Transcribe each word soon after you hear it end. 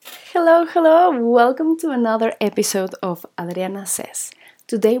Hello, hello. Welcome to another episode of Adriana Says.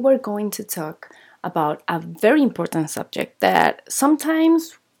 Today we're going to talk about a very important subject that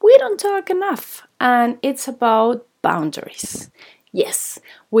sometimes we don't talk enough, and it's about boundaries. Yes,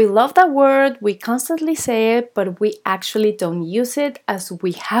 we love that word, we constantly say it, but we actually don't use it as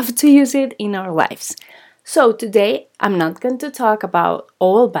we have to use it in our lives. So today I'm not going to talk about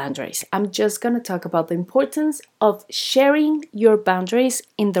all boundaries. I'm just going to talk about the importance of sharing your boundaries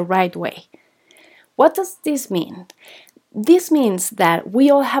in the right way. What does this mean? This means that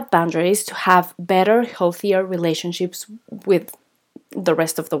we all have boundaries to have better, healthier relationships with the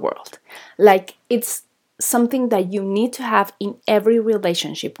rest of the world. Like it's something that you need to have in every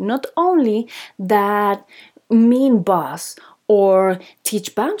relationship, not only that mean boss or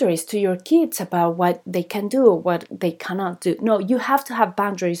teach boundaries to your kids about what they can do or what they cannot do. No, you have to have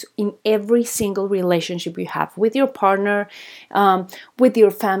boundaries in every single relationship you have with your partner, with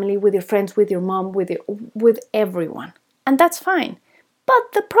your family, with your friends, with your mom, with everyone. And that's fine.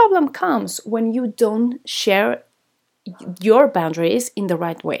 But the problem comes when you don't share your boundaries in the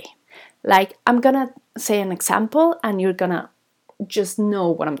right way. Like, I'm gonna say an example and you're gonna just know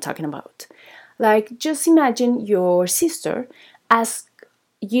what I'm talking about. Like, just imagine your sister ask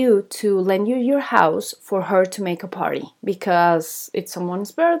you to lend you your house for her to make a party because it's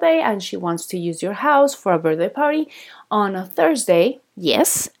someone's birthday and she wants to use your house for a birthday party on a Thursday,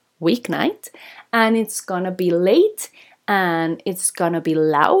 yes, weeknight, and it's gonna be late and it's gonna be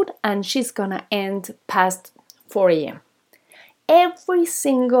loud and she's gonna end past 4 a.m. Every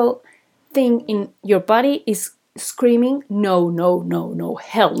single thing in your body is screaming, no, no, no, no,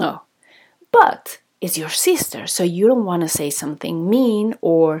 hell no. But it's your sister, so you don't want to say something mean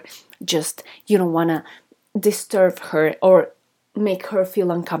or just you don't want to disturb her or make her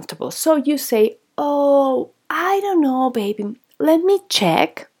feel uncomfortable. So you say, oh, I don't know, baby, let me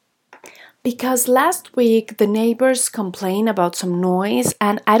check. Because last week the neighbors complained about some noise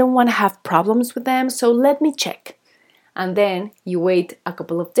and I don't want to have problems with them, so let me check. And then you wait a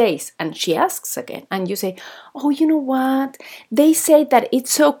couple of days and she asks again and you say, oh, you know what? They say that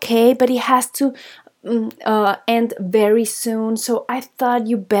it's okay, but it has to end very soon. So I thought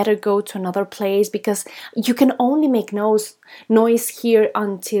you better go to another place because you can only make noise here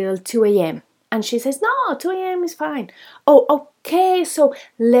until 2 a.m. And she says, no, 2 a.m. is fine. Oh, okay, so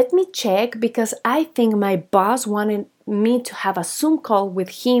let me check because I think my boss wanted me to have a Zoom call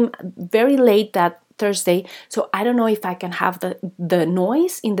with him very late that Thursday, so I don't know if I can have the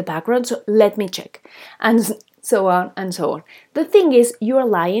noise in the background, so let me check. And so on and so on. The thing is, you're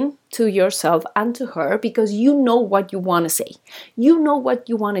lying to yourself and to her because you know what you want to say. You know what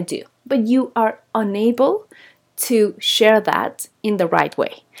you want to do, but you are unable to share that in the right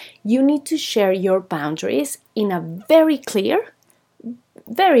way. You need to share your boundaries in a very clear,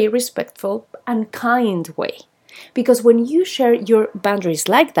 very respectful, and kind way. Because when you share your boundaries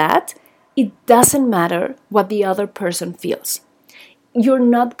like that, it doesn't matter what the other person feels. You're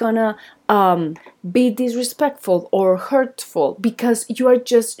not gonna be disrespectful or hurtful because you are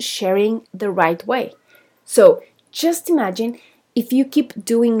just sharing the right way. So just imagine if you keep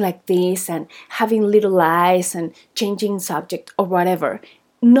doing like this and having little lies and changing subject or whatever,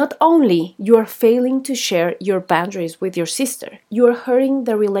 not only you are failing to share your boundaries with your sister, you are hurting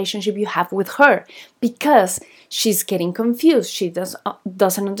the relationship you have with her because she's getting confused. She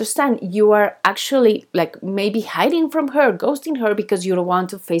doesn't understand. You are actually like maybe hiding from her, ghosting her because you don't want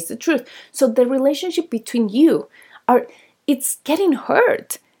to face the truth. So the relationship between you it's getting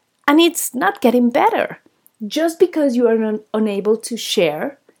hurt and it's not getting better just because you are unable to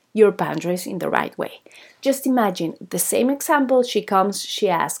share your boundaries in the right way. Just imagine the same example, she comes, she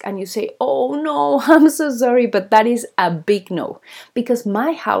asks, and you say, oh no, I'm so sorry, but that is a big no. Because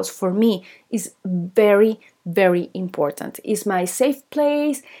my house for me is very, very important. It's my safe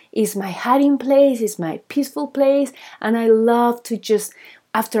place, it's my hiding place, it's my peaceful place, and I love to just,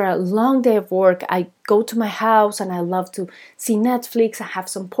 after a long day of work, I go to my house and I love to see Netflix, I have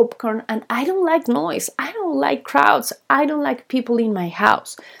some popcorn, and I don't like noise, I don't like crowds, I don't like people in my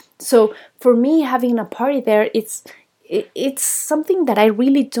house. So for me, having a party there, it's something that I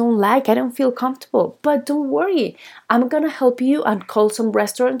really don't like. I don't feel comfortable. But don't worry, I'm gonna help you and call some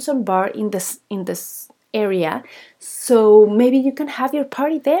restaurants and bar in this area, so maybe you can have your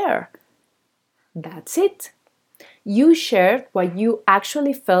party there. That's it. You shared what you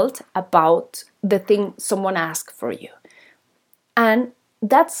actually felt about the thing someone asked for you, and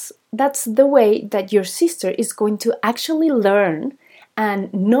that's the way that your sister is going to actually learn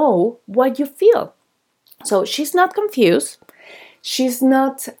and know what you feel. So she's not confused. she's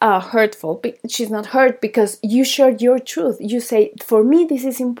not hurtful. She's not hurt because you shared your truth. You say, for me, this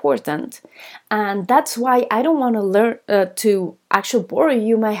is important. And that's why I don't want to learn to actually borrow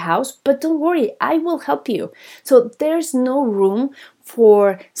you my house. But don't worry, I will help you. So there's no room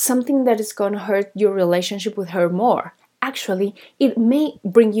for something that is going to hurt your relationship with her more. Actually, it may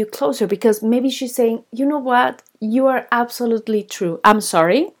bring you closer because maybe she's saying, you know what, you are absolutely true. I'm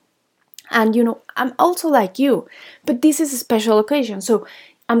sorry. And I'm also like you, but this is a special occasion. So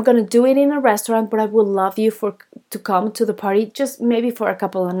I'm going to do it in a restaurant, but I would love you to come to the party just maybe for a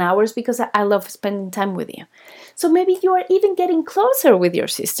couple of hours because I love spending time with you. So maybe you are even getting closer with your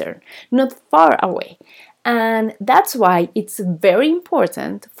sister, not far away. And that's why it's very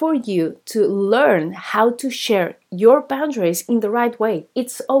important for you to learn how to share your boundaries in the right way.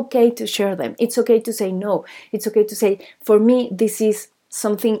 It's okay to share them. It's okay to say no. It's okay to say, for me, this is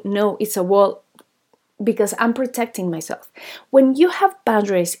something, no, it's a wall because I'm protecting myself. When you have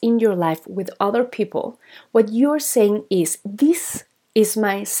boundaries in your life with other people, what you're saying is, this is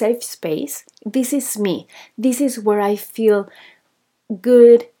my safe space. This is me. This is where I feel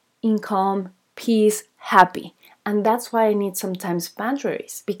good, in calm, peace, happy. And that's why I need sometimes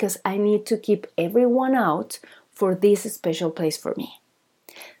boundaries, because I need to keep everyone out for this special place for me.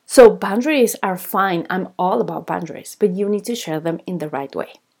 So boundaries are fine. I'm all about boundaries, but you need to share them in the right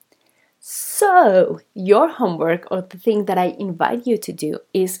way. So your homework, or the thing that I invite you to do,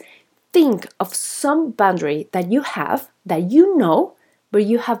 is think of some boundary that you have, that you know, but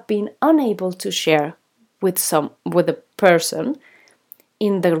you have been unable to share with a person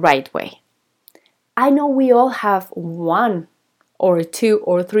in the right way. I know we all have one or two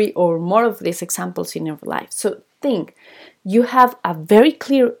or three or more of these examples in your life. So think, you have a very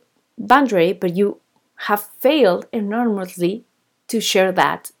clear boundary, but you have failed enormously to share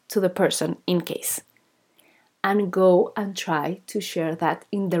that to the person in case. And go and try to share that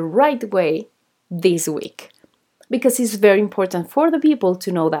in the right way this week. Because it's very important for the people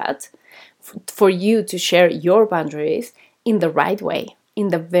to know that, for you to share your boundaries in the right way, in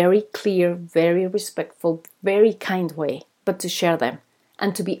the very clear, very respectful, very kind way, but to share them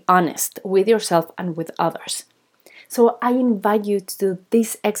and to be honest with yourself and with others. So I invite you to do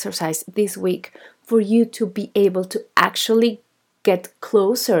this exercise this week for you to be able to actually get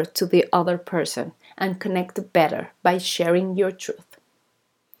closer to the other person and connect better by sharing your truth.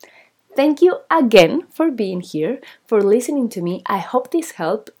 Thank you again for being here, for listening to me. I hope this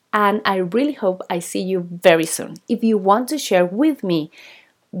helped, and I really hope I see you very soon. If you want to share with me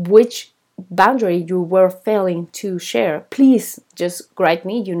which boundary you were failing to share, please just write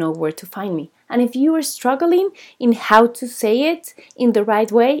me. You know where to find me. And if you are struggling in how to say it in the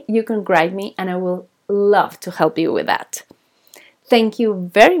right way, you can write me and I will love to help you with that. Thank you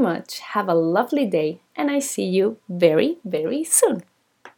very much. Have a lovely day, and I see you very, very soon.